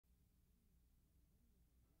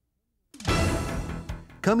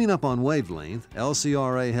Coming up on Wavelength,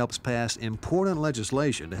 LCRA helps pass important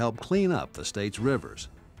legislation to help clean up the state's rivers.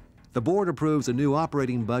 The board approves a new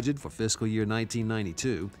operating budget for fiscal year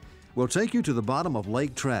 1992. We'll take you to the bottom of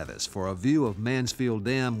Lake Travis for a view of Mansfield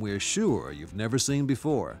Dam we're sure you've never seen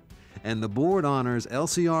before. And the board honors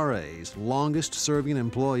LCRA's longest-serving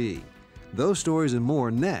employee. Those stories and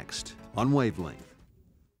more next on Wavelength.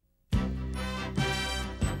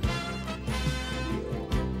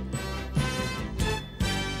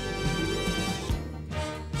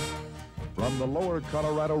 From the Lower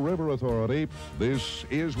Colorado River Authority, this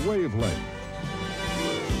is Wavelength.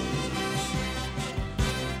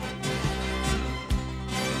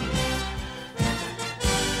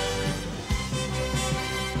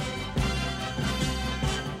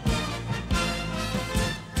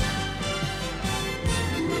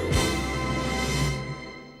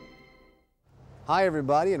 Hi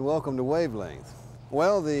everybody and welcome to Wavelength.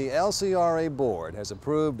 Well, the LCRA board has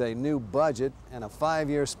approved a new budget and a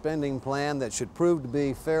 5-year spending plan that should prove to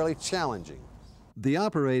be fairly challenging. The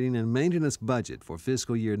operating and maintenance budget for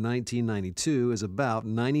fiscal year 1992 is about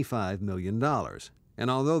 $95 million. And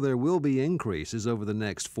although there will be increases over the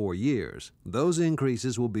next 4 years, those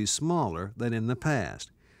increases will be smaller than in the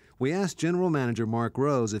past. We asked General Manager Mark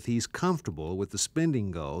Rose if he's comfortable with the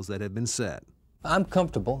spending goals that have been set. I'm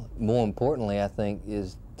comfortable. More importantly, I think,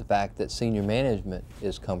 is the fact that senior management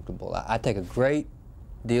is comfortable. I take a great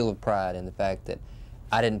deal of pride in the fact that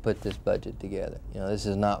I didn't put this budget together. You know, this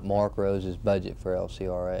is not Mark Rose's budget for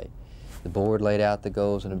LCRA. The board laid out the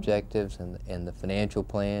goals and objectives and the financial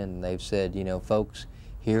plan, and they've said, you know, folks,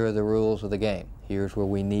 here are the rules of the game. Here's where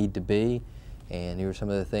we need to be, and here are some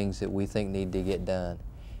of the things that we think need to get done.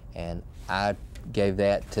 And I gave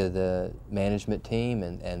that to the management team,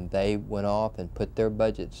 and they went off and put their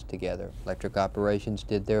budgets together. Electric operations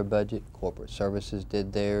did their budget, corporate services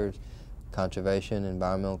did theirs, conservation,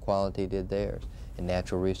 environmental quality did theirs, and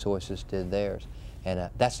natural resources did theirs. And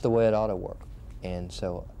that's the way it ought to work. And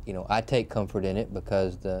so, you know, I take comfort in it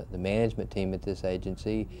because the management team at this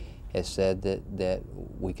agency has said that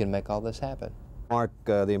we can make all this happen. Mark,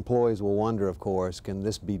 the employees will wonder, of course, can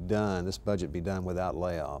this be done, this budget be done without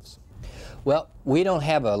layoffs? Well, we don't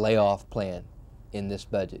have a layoff plan in this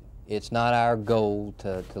budget. It's not our goal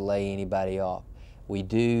to lay anybody off. We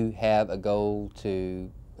do have a goal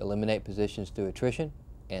to eliminate positions through attrition,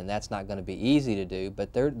 and that's not going to be easy to do,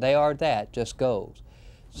 but they are just goals.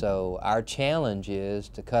 So our challenge is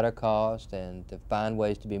to cut our costs and to find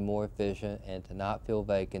ways to be more efficient and to not fill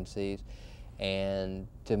vacancies and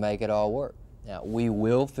to make it all work. Now, we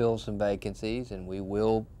will fill some vacancies and we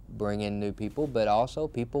will bring in new people, but also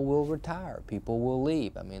people will retire, people will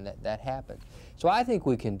leave. I mean, that happens. So I think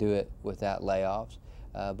we can do it without layoffs,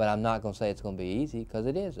 but I'm not going to say it's going to be easy, because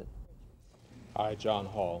it isn't. I, John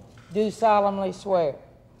Hall, do solemnly swear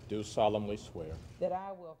do solemnly swear that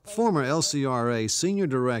I will Former LCRA Senior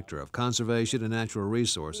Director of Conservation and Natural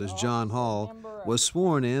Resources, John Hall, was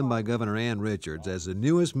sworn in by Governor Ann Richards as the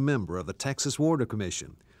newest member of the Texas Water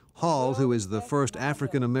Commission. Hall, who is the first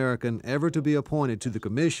African-American ever to be appointed to the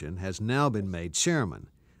commission, has now been made chairman.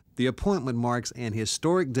 The appointment marks an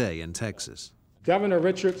historic day in Texas. Governor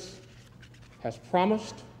Richards has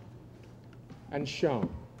promised and shown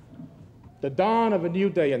the dawn of a new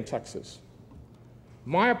day in Texas.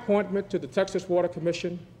 My appointment to the Texas Water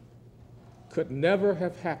Commission could never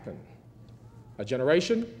have happened a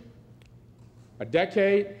generation, a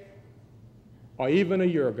decade, or even a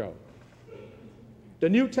year ago. The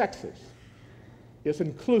new Texas is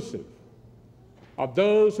inclusive of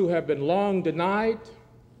those who have been long denied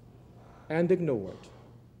and ignored.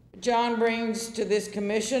 John brings to this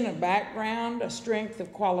commission a background, a strength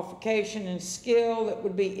of qualification and skill that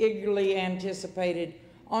would be eagerly anticipated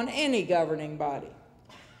on any governing body.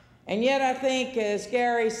 And yet I think, as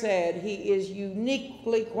Gary said, he is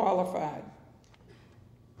uniquely qualified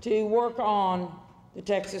to work on the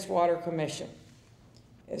Texas Water Commission.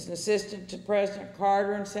 As an assistant to President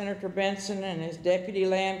Carter and Senator Benson, and as Deputy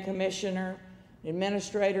Land Commissioner,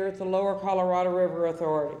 Administrator at the Lower Colorado River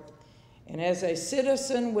Authority, and as a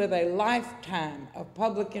citizen with a lifetime of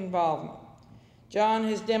public involvement, John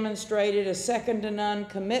has demonstrated a second-to-none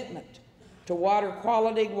commitment to water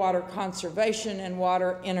quality, water conservation, and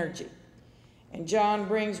water energy. And John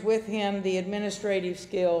brings with him the administrative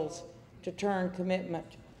skills to turn commitment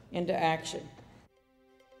into action.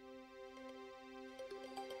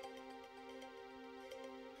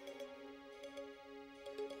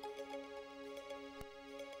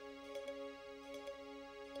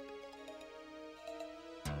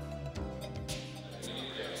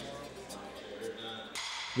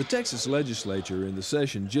 The Texas legislature in the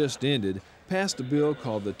session just ended passed a bill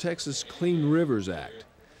called the Texas Clean Rivers Act.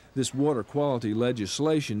 This water quality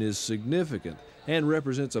legislation is significant and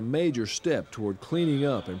represents a major step toward cleaning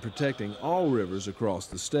up and protecting all rivers across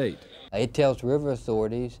the state. It tells river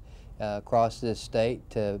authorities across this state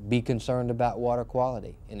to be concerned about water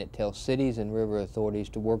quality, and it tells cities and river authorities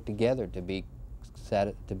to work together to be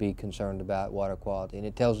concerned about water quality, and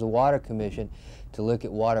it tells the Water Commission to look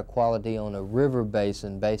at water quality on a river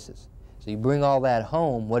basin basis. So you bring all that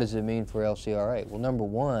home, what does it mean for LCRA? Well, number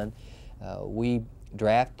one, we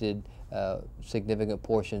drafted significant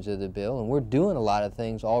portions of the bill, and we're doing a lot of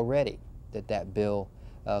things already that bill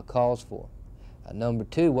calls for. Number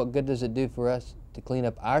two, what good does it do for us to clean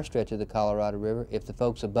up our stretch of the Colorado River if the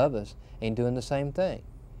folks above us ain't doing the same thing?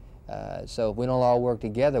 So if we don't all work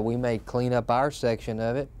together, we may clean up our section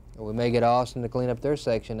of it, or we may get Austin to clean up their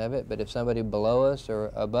section of it, but if somebody below us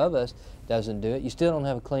or above us doesn't do it, you still don't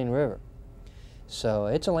have a clean river. So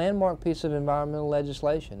it's a landmark piece of environmental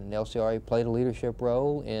legislation, and LCRA played a leadership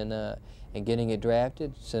role in getting it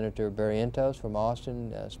drafted. Senator Barrientos from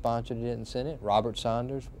Austin sponsored it in the Senate. Robert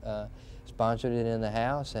Saunders sponsored it in the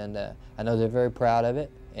House, and I know they're very proud of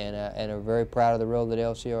it and are very proud of the role that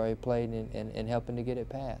LCRA played in helping to get it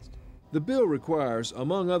passed. The bill requires,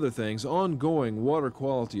 among other things, ongoing water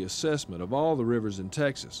quality assessment of all the rivers in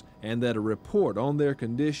Texas, and that a report on their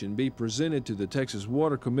condition be presented to the Texas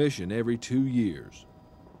Water Commission every 2 years.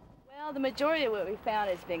 Well, the majority of what we found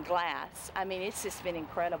has been glass. I mean, it's just been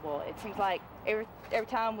incredible. It seems like every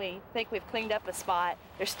time we think we've cleaned up a spot,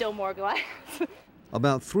 there's still more glass.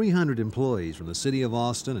 About 300 employees from the City of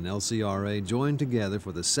Austin and LCRA joined together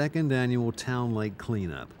for the second annual Town Lake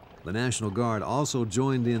Cleanup. The National Guard also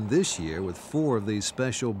joined in this year with 4 of these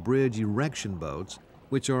special bridge erection boats,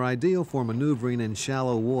 which are ideal for maneuvering in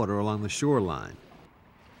shallow water along the shoreline.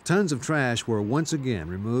 Tons of trash were once again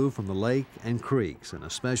removed from the lake and creeks, and a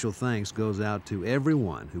special thanks goes out to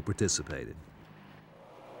everyone who participated.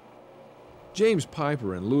 James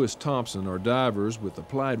Piper and Lewis Thompson are divers with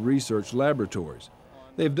Applied Research Laboratories.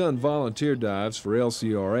 They've done volunteer dives for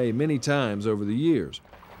LCRA many times over the years.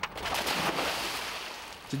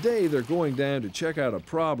 Today, they're going down to check out a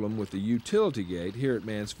problem with the utility gate here at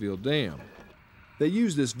Mansfield Dam. They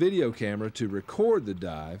use this video camera to record the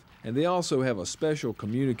dive, and they also have a special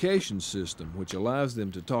communication system which allows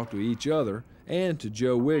them to talk to each other and to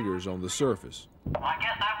Joe Wiggers on the surface. Well, I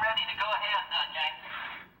guess I'm ready to go ahead,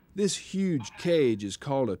 James. This huge cage is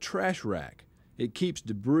called a trash rack. It keeps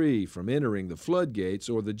debris from entering the floodgates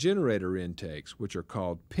or the generator intakes, which are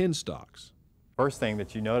called penstocks. First thing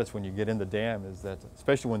that you notice when you get in the dam is that,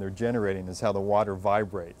 especially when they're generating, is how the water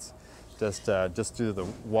vibrates. Just through the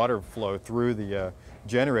water flow through the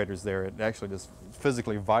generators there, it actually just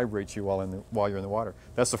physically vibrates you while you're in the water.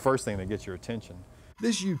 That's the first thing that gets your attention.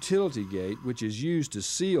 This utility gate, which is used to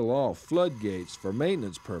seal off floodgates for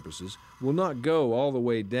maintenance purposes, will not go all the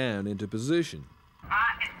way down into position.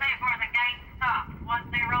 I can see where the gate stops,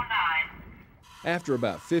 109. After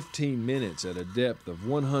about 15 minutes at a depth of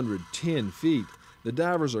 110 feet, the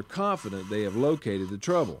divers are confident they have located the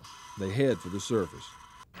trouble. They head for the surface.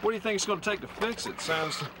 What do you think it's going to take to fix it?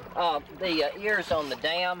 Sounds. The ears on the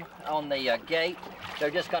dam, on the gate, they're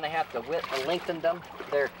just going to have to lengthen them.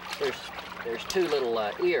 There's 2 little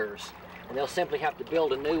ears, and they'll simply have to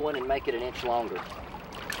build a new one and make it 1 inch longer.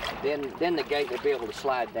 Then the gate will be able to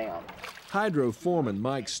slide down. Hydro foreman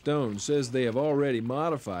Mike Stone says they have already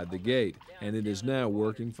modified the gate, and it is now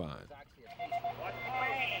working fine.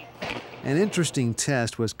 An interesting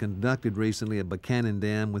test was conducted recently at Buchanan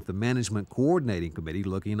Dam with the Management Coordinating Committee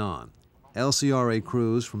looking on. LCRA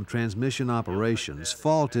crews from transmission operations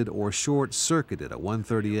faulted or short-circuited a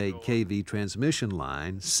 138 kV transmission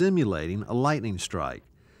line, simulating a lightning strike.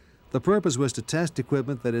 The purpose was to test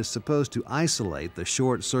equipment that is supposed to isolate the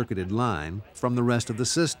short-circuited line from the rest of the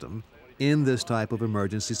system in this type of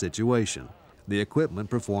emergency situation. The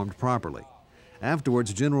equipment performed properly.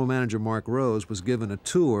 Afterwards, General Manager Mark Rose was given a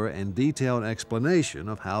tour and detailed explanation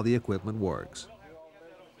of how the equipment works.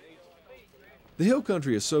 The Hill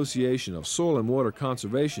Country Association of Soil and Water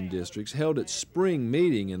Conservation Districts held its spring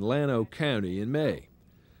meeting in Llano County in May.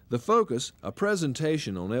 The focus, a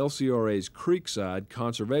presentation on LCRA's Creekside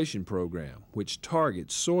Conservation Program, which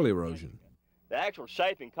targets soil erosion. The actual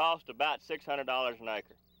shaping cost about $600 an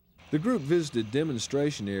acre. The group visited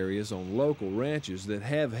demonstration areas on local ranches that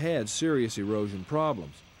have had serious erosion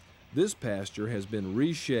problems. This pasture has been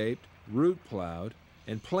reshaped, root plowed,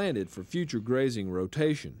 and planted for future grazing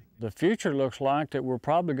rotation. The future looks like that we're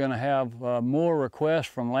probably going to have more requests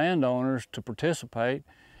from landowners to participate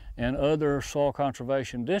and other soil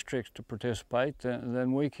conservation districts to participate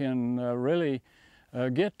than we can really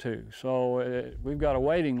get to. So we've got a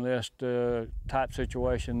waiting list type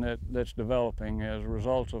situation that's developing as a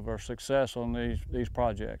result of our success on these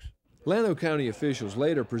projects. Llano County officials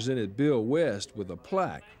later presented Bill West with a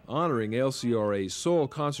plaque honoring LCRA's soil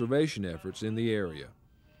conservation efforts in the area.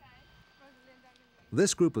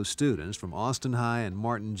 This group of students from Austin High and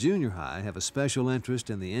Martin Junior High have a special interest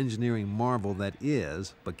in the engineering marvel that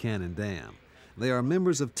is Buchanan Dam. They are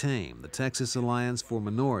members of TAME, the Texas Alliance for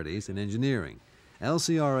Minorities in Engineering.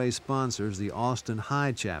 LCRA sponsors the Austin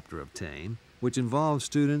High chapter of TAME, which involves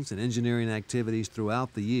students in engineering activities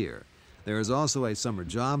throughout the year. There is also a summer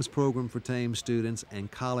jobs program for TAME students and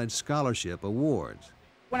college scholarship awards.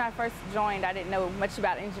 When I first joined, I didn't know much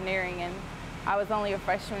about engineering, and I was only a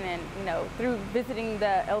freshman, and through visiting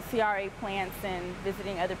the LCRA plants and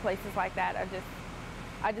visiting other places like that,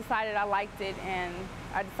 I decided I liked it, and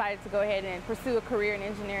I decided to go ahead and pursue a career in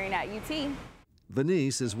engineering at UT.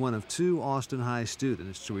 Venice is one of 2 Austin High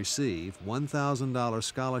students to receive $1,000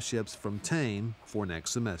 scholarships from TAME for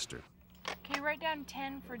next semester. Can you write down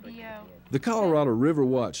 10 for DO? The Colorado River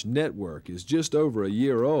Watch Network is just over a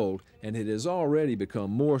year old, and it has already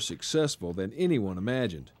become more successful than anyone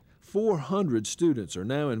imagined. 400 students are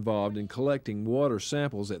now involved in collecting water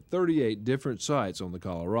samples at 38 different sites on the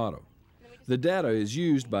Colorado. The data is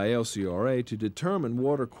used by LCRA to determine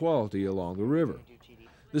water quality along the river.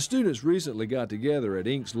 The students recently got together at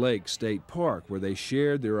Inks Lake State Park, where they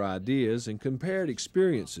shared their ideas and compared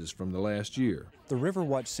experiences from the last year. The River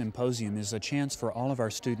Watch Symposium is a chance for all of our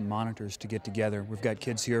student monitors to get together. We've got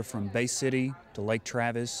kids here from Bay City to Lake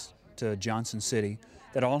Travis to Johnson City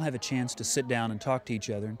that all have a chance to sit down and talk to each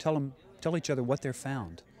other and tell each other what they've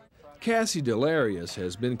found. Cassie Delarius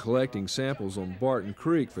has been collecting samples on Barton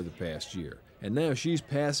Creek for the past year, and now she's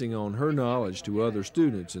passing on her knowledge to other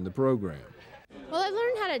students in the program. Well, I've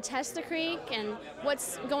learned how to test the creek and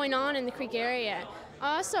what's going on in the creek area.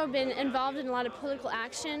 I've also been involved in a lot of political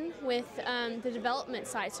action with the development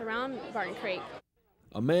sites around Barton Creek.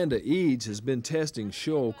 Amanda Eads has been testing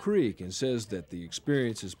Shoal Creek and says that the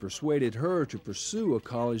experience has persuaded her to pursue a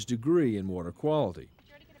college degree in water quality.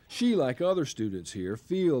 She, like other students here,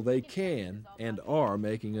 feel they can and are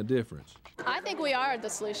making a difference. I think we are the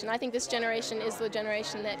solution. I think this generation is the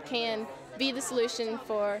generation that can be the solution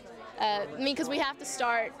for because we have to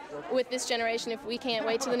start with this generation if we can't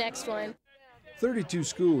wait to the next one. 32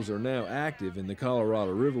 schools are now active in the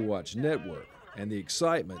Colorado River Watch Network, and the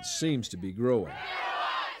excitement seems to be growing.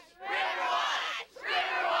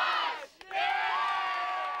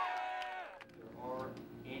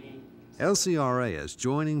 LCRA is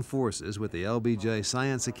joining forces with the LBJ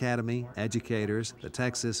Science Academy, educators, the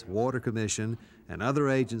Texas Water Commission, and other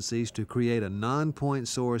agencies to create a non-point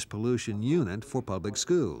source pollution unit for public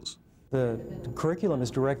schools. The curriculum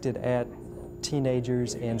is directed at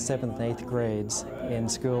teenagers in 7th and 8th grades in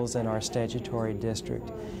schools in our statutory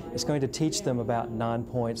district. It's going to teach them about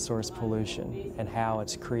non-point source pollution and how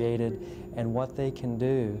it's created and what they can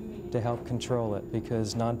do to help control it,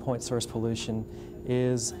 because non-point source pollution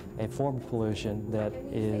is a form of pollution that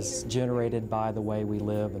is generated by the way we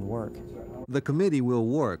live and work. The committee will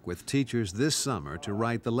work with teachers this summer to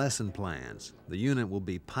write the lesson plans. The unit will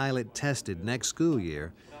be pilot tested next school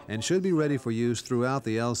year and should be ready for use throughout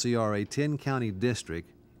the LCRA 10-county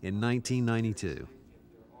district in 1992.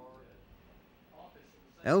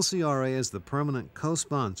 LCRA is the permanent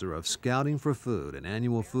co-sponsor of Scouting for Food, an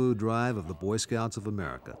annual food drive of the Boy Scouts of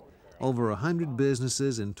America. Over 100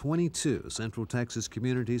 businesses in 22 Central Texas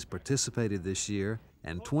communities participated this year,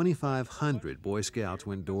 and 2,500 Boy Scouts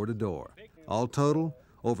went door to door. All total,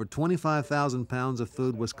 over 25,000 pounds of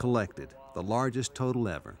food was collected, the largest total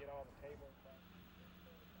ever.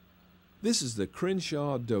 This is the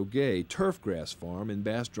Crenshaw-Doguay turfgrass farm in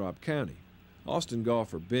Bastrop County. Austin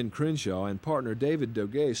golfer Ben Crenshaw and partner David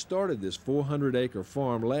Doguay started this 400-acre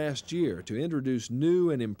farm last year to introduce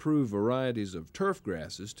new and improved varieties of turf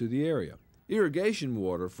grasses to the area. Irrigation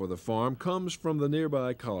water for the farm comes from the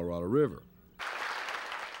nearby Colorado River.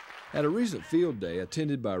 At a recent field day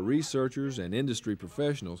attended by researchers and industry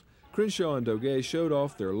professionals, Crenshaw and Doguay showed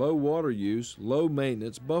off their low water use, low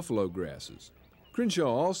maintenance buffalo grasses.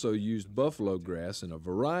 Crenshaw also used buffalo grass in a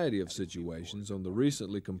variety of situations on the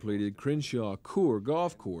recently completed Crenshaw Coeur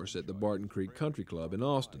golf course at the Barton Creek Country Club in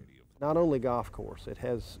Austin. Not only golf course, it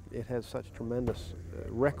has such tremendous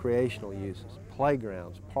recreational uses,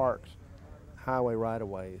 playgrounds, parks, highway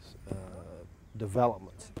right-of-ways,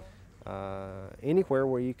 developments. Anywhere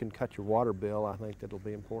where you can cut your water bill, I think that'll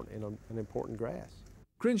be important, an important grass.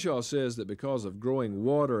 Crenshaw says that because of growing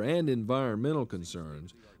water and environmental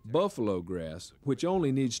concerns, buffalo grass, which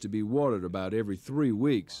only needs to be watered about every 3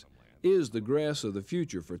 weeks, is the grass of the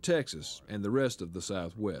future for Texas and the rest of the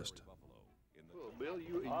Southwest.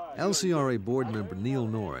 LCRA board member Neil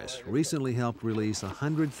Norris recently helped release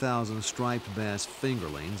 100,000 striped bass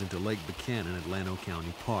fingerlings into Lake Buchanan at Llano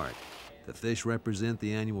County Park. The fish represent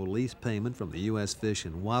the annual lease payment from the U.S. Fish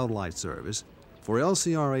and Wildlife Service for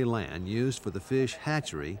LCRA land used for the fish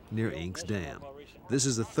hatchery near Inks Dam. This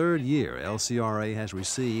is the third year LCRA has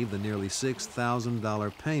received the nearly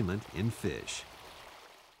 $6,000 payment in fish.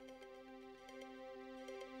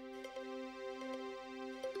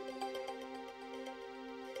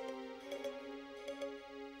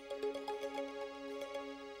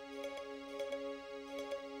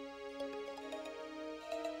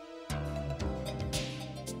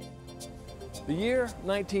 The year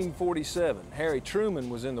 1947, Harry Truman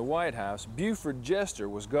was in the White House. Buford Jester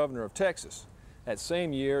was governor of Texas. That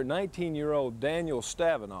same year, 19-year-old Daniel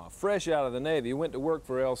Stavinoff, fresh out of the Navy, went to work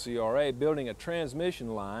for LCRA building a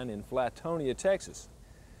transmission line in Flatonia, Texas.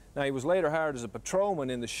 Now, he was later hired as a patrolman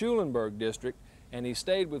in the Schulenburg district, and he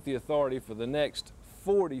stayed with the authority for the next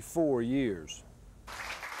 44 years.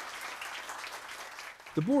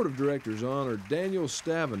 The board of directors honored Daniel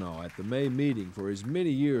Stavinoff at the May meeting for his many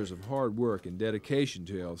years of hard work and dedication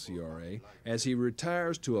to LCRA as he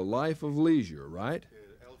retires to a life of leisure, right?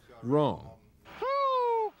 Wrong.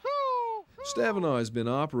 Stavinoff has been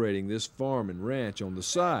operating this farm and ranch on the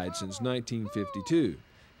side since 1952.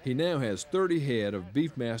 He now has 30 head of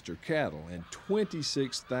Beefmaster cattle and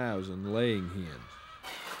 26,000 laying hens.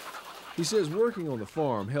 He says working on the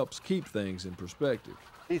farm helps keep things in perspective.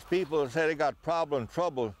 These people say they got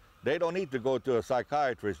trouble, they don't need to go to a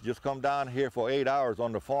psychiatrist. Just come down here for 8 hours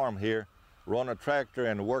on the farm here, run a tractor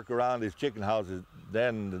and work around these chicken houses,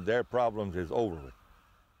 then their problems is over with.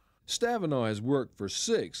 Stavinoff has worked for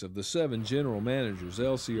 6 of the 7 general managers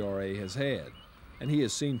LCRA has had, and he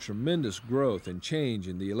has seen tremendous growth and change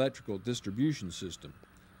in the electrical distribution system.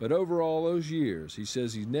 But over all those years, he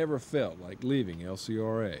says he's never felt like leaving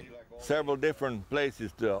LCRA. Several different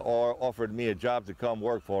places offered me a job to come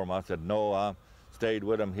work for them. I said, no, I stayed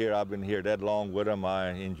with them here. I've been here that long with them. I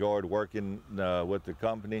enjoyed working with the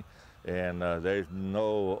company, and there's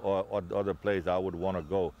no other place I would want to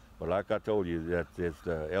go. But like I told you, that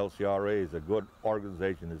LCRA is a good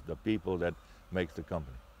organization. It's the people that makes the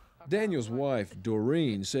company. Daniel's wife,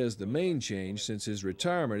 Doreen, says the main change since his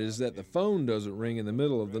retirement is that the phone doesn't ring in the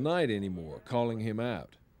middle of the night anymore, calling him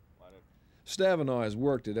out. Stavinoff has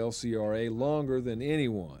worked at LCRA longer than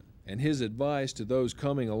anyone, and his advice to those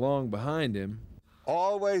coming along behind him: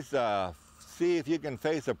 always see if you can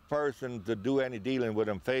face a person to do any dealing with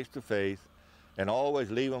them face to face, and always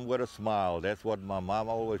leave them with a smile. That's what my mom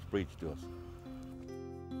always preached to us.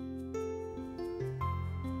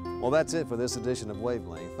 Well, that's it for this edition of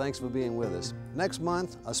Wavelength. Thanks for being with us. Next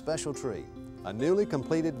month, a special treat, a newly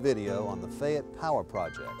completed video on the Fayette Power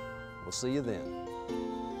Project. We'll see you then.